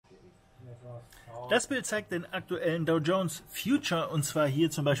Das Bild zeigt den aktuellen Dow Jones Future und zwar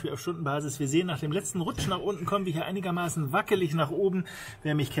hier zum Beispiel auf Stundenbasis. Wir sehen, nach dem letzten Rutsch nach unten kommen wir hier einigermaßen wackelig nach oben.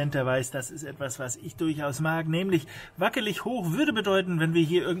 Wer mich kennt, der weiß, das ist etwas, was ich durchaus mag. Nämlich wackelig hoch würde bedeuten, wenn wir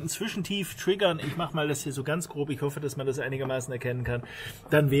hier irgendein Zwischentief triggern. Ich mache mal das hier so ganz grob. Ich hoffe, dass man das einigermaßen erkennen kann.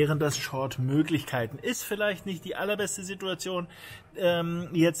 Dann wären das Short-Möglichkeiten. Ist vielleicht nicht die allerbeste Situation,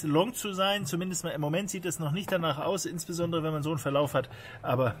 jetzt long zu sein. Zumindest mal im Moment sieht es noch nicht danach aus, insbesondere wenn man so einen Verlauf hat.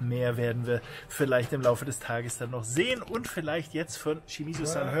 Aber mehr werden wir vielleicht im Laufe des Tages dann noch sehen und vielleicht jetzt von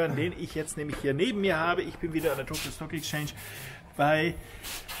Shimizu-san hören, den ich jetzt nämlich hier neben mir habe. Ich bin wieder an der Tokyo Stock Exchange bei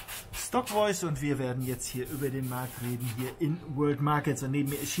Stock Voice und wir werden jetzt hier über den Markt reden, hier in World Markets. Und neben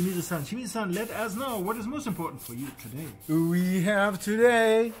mir ist Shimizu-san. Shimizu-san, let us know what is most important for you today. We have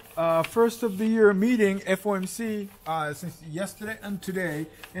today first of the year meeting, FOMC, since yesterday and today,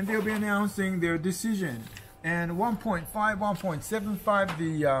 and they'll be announcing their decision. And 1.5,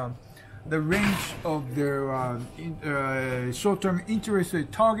 1.75, the range of their short-term interest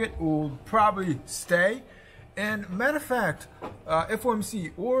rate target will probably stay. And matter of fact,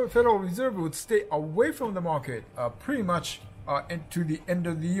 FOMC or Federal Reserve would stay away from the market pretty much to the end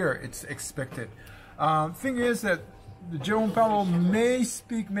of the year, it's expected. Thing is that Jerome Powell may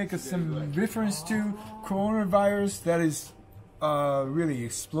make some reference to coronavirus that is really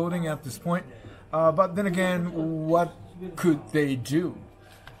exploding at this point. But then again, what could they do?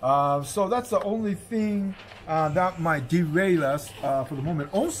 So that's the only thing that might derail us for the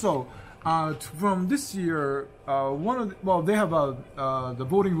moment. Also, from this year, they have the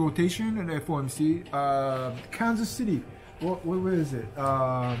voting rotation in FOMC. Kansas City, where is it?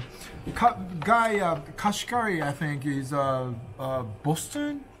 Guy Kashkari, I think, is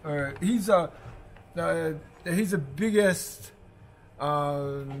Boston. He's the biggest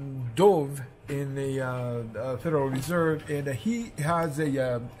dove in the Federal Reserve, and he has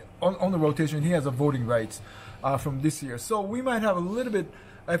on the rotation. He has a voting rights from this year, so we might have a little bit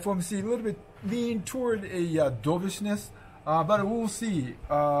FOMC a little bit lean toward a dovishness, but we'll see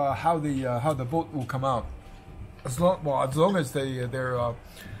how the vote will come out. As long as their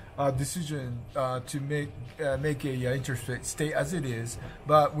decision to make a interest rate stay as it is,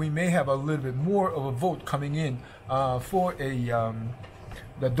 but we may have a little bit more of a vote coming in for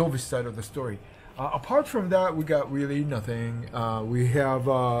the dovish side of the story. Apart from that, we got really nothing. We have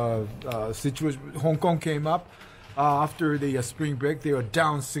situation. Hong Kong came up after the spring break. They were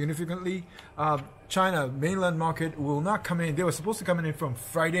down significantly. China mainland market will not come in. They were supposed to come in from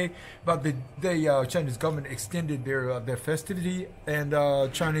Friday, but the Chinese government extended their festivity, and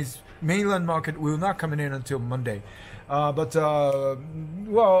Chinese mainland market will not come in until Monday. But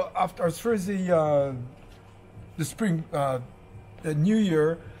after as far as the spring, the New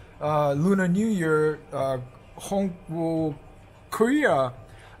Year, Lunar New Year, Korea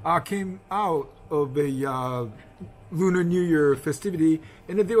came out of the Lunar New Year festivity,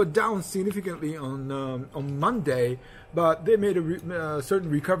 and they were down significantly on Monday, but they made a certain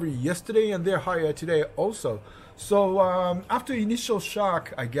recovery yesterday, and they're higher today also. So after initial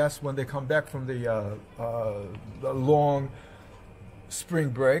shock, I guess, when they come back from the long spring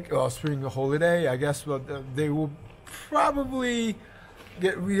break or spring holiday, I guess they will probably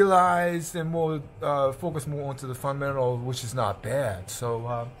get realized and more focus more onto the fundamental, which is not bad.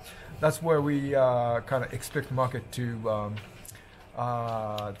 So that's where we kind of expect the market to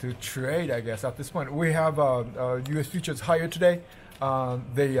trade, I guess, at this point. We have U.S. futures higher today.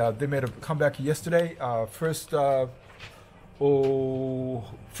 They made a comeback yesterday. First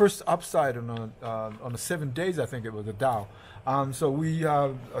upside on the 7 days, I think it was the Dow. So we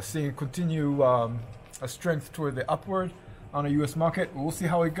are seeing continue a strength toward the upward on the U.S. market. We'll see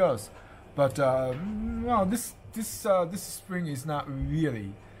how it goes. But this spring is not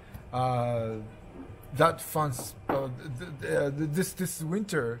really that fun. This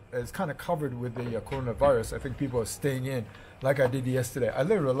winter is kind of covered with the coronavirus. I think people are staying in, like I did yesterday. I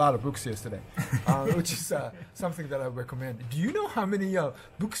learned a lot of books yesterday, which is something that I recommend. Do you know how many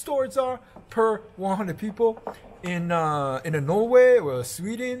bookstores are per 100 people in Norway or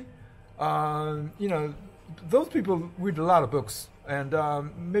Sweden? Those people read a lot of books, and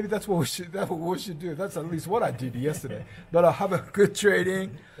maybe that's what we should do. That's at least what I did yesterday. But I'll have a good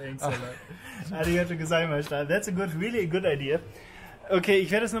trading. Thanks a lot. Arigatou gozaimashita. That's really a good idea. Okay,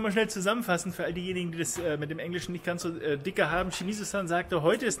 ich werde das nochmal schnell zusammenfassen für all diejenigen, die das mit dem Englischen nicht ganz so dicke haben. Shimizu-san sagte,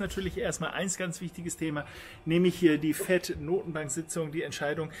 heute ist natürlich erstmal eins ganz wichtiges Thema, nämlich hier die FED-Notenbank-Sitzung, die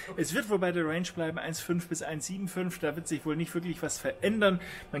Entscheidung. Es wird wohl bei der Range bleiben, 1,5 bis 1,75. Da wird sich wohl nicht wirklich was verändern.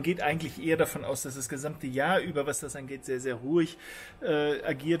 Man geht eigentlich eher davon aus, dass das gesamte Jahr über, was das angeht, sehr, sehr ruhig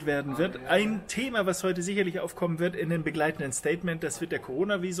agiert werden wird. Ein Thema, was heute sicherlich aufkommen wird in dem begleitenden Statement, das wird der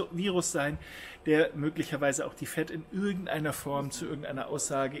Coronavirus sein, der möglicherweise auch die FED in irgendeiner Form zu irgendeiner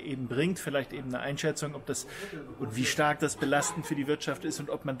Aussage eben bringt, vielleicht eben eine Einschätzung, ob das und wie stark das belastend für die Wirtschaft ist und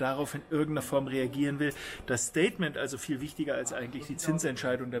ob man darauf in irgendeiner Form reagieren will. Das Statement also viel wichtiger als eigentlich die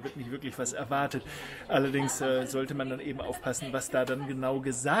Zinsentscheidung, da wird nicht wirklich was erwartet. Allerdings sollte man dann eben aufpassen, was da dann genau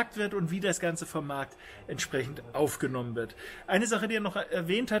gesagt wird und wie das Ganze vom Markt entsprechend aufgenommen wird. Eine Sache, die er noch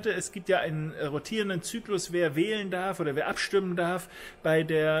erwähnt hatte, es gibt ja einen rotierenden Zyklus, wer wählen darf oder wer abstimmen darf bei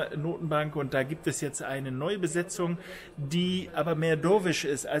der Notenbank, und da gibt es jetzt eine Neubesetzung, die aber mehr dovish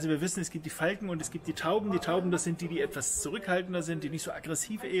ist. Also wir wissen, es gibt die Falken und es gibt die Tauben. Die Tauben, das sind die, die etwas zurückhaltender sind, die nicht so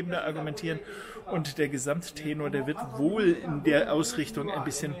aggressiv eben da argumentieren, und der Gesamttenor, der wird wohl in der Ausrichtung ein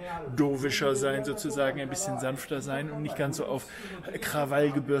bisschen dovischer sein, sozusagen ein bisschen sanfter sein und nicht ganz so auf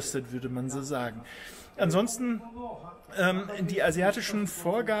Krawall gebürstet, würde man so sagen. Ansonsten die asiatischen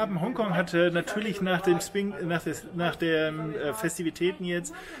Vorgaben. Hongkong hatte natürlich nach den Festivitäten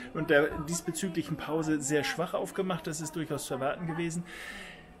jetzt und der diesbezüglichen Pause sehr schwach aufgemacht. Das ist durchaus zu erwarten gewesen.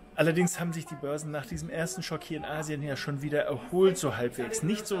 Allerdings haben sich die Börsen nach diesem ersten Schock hier in Asien ja schon wieder erholt, so halbwegs.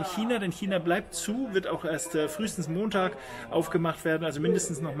 Nicht so China, denn China bleibt zu, wird auch erst frühestens Montag aufgemacht werden, also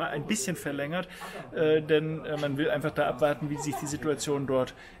mindestens noch mal ein bisschen verlängert, denn man will einfach da abwarten, wie sich die Situation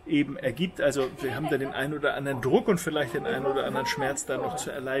dort eben ergibt. Also wir haben da den einen oder anderen Druck und vielleicht den einen oder anderen Schmerz da noch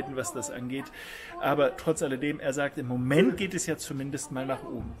zu erleiden, was das angeht. Aber trotz alledem, er sagt, im Moment geht es ja zumindest mal nach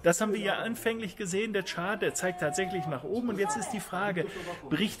oben. Das haben wir ja anfänglich gesehen, der Chart, der zeigt tatsächlich nach oben, und jetzt ist die Frage,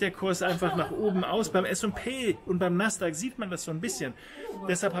 bricht der Kurs einfach nach oben aus? Beim S&P und beim Nasdaq sieht man das so ein bisschen.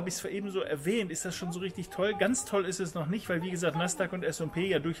 Deshalb habe ich es eben so erwähnt. Ist das schon so richtig toll? Ganz toll ist es noch nicht, weil wie gesagt Nasdaq und S&P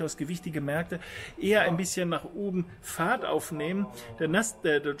ja durchaus gewichtige Märkte eher ein bisschen nach oben Fahrt aufnehmen. Der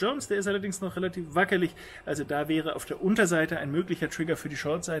Dow Jones, der ist allerdings noch relativ wackelig. Also da wäre auf der Unterseite ein möglicher Trigger für die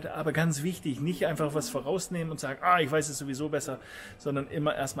Shortseite. Aber ganz wichtig, nicht einfach was vorausnehmen und sagen, ich weiß es sowieso besser, sondern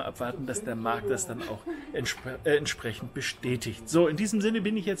immer erstmal abwarten, dass der Markt das dann auch entsprechend bestätigt. So, in diesem Sinne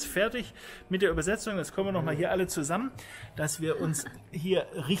bin ich jetzt fertig mit der Übersetzung. Jetzt kommen wir nochmal hier alle zusammen, dass wir uns hier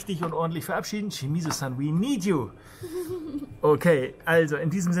richtig und ordentlich verabschieden. Shimizu-san, we need you. Okay, also in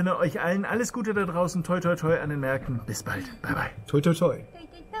diesem Sinne euch allen alles Gute da draußen. Toi, toi, toi an den Märkten. Bis bald. Bye, bye. Toi, toi, toi.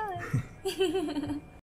 Toi, toi, toi.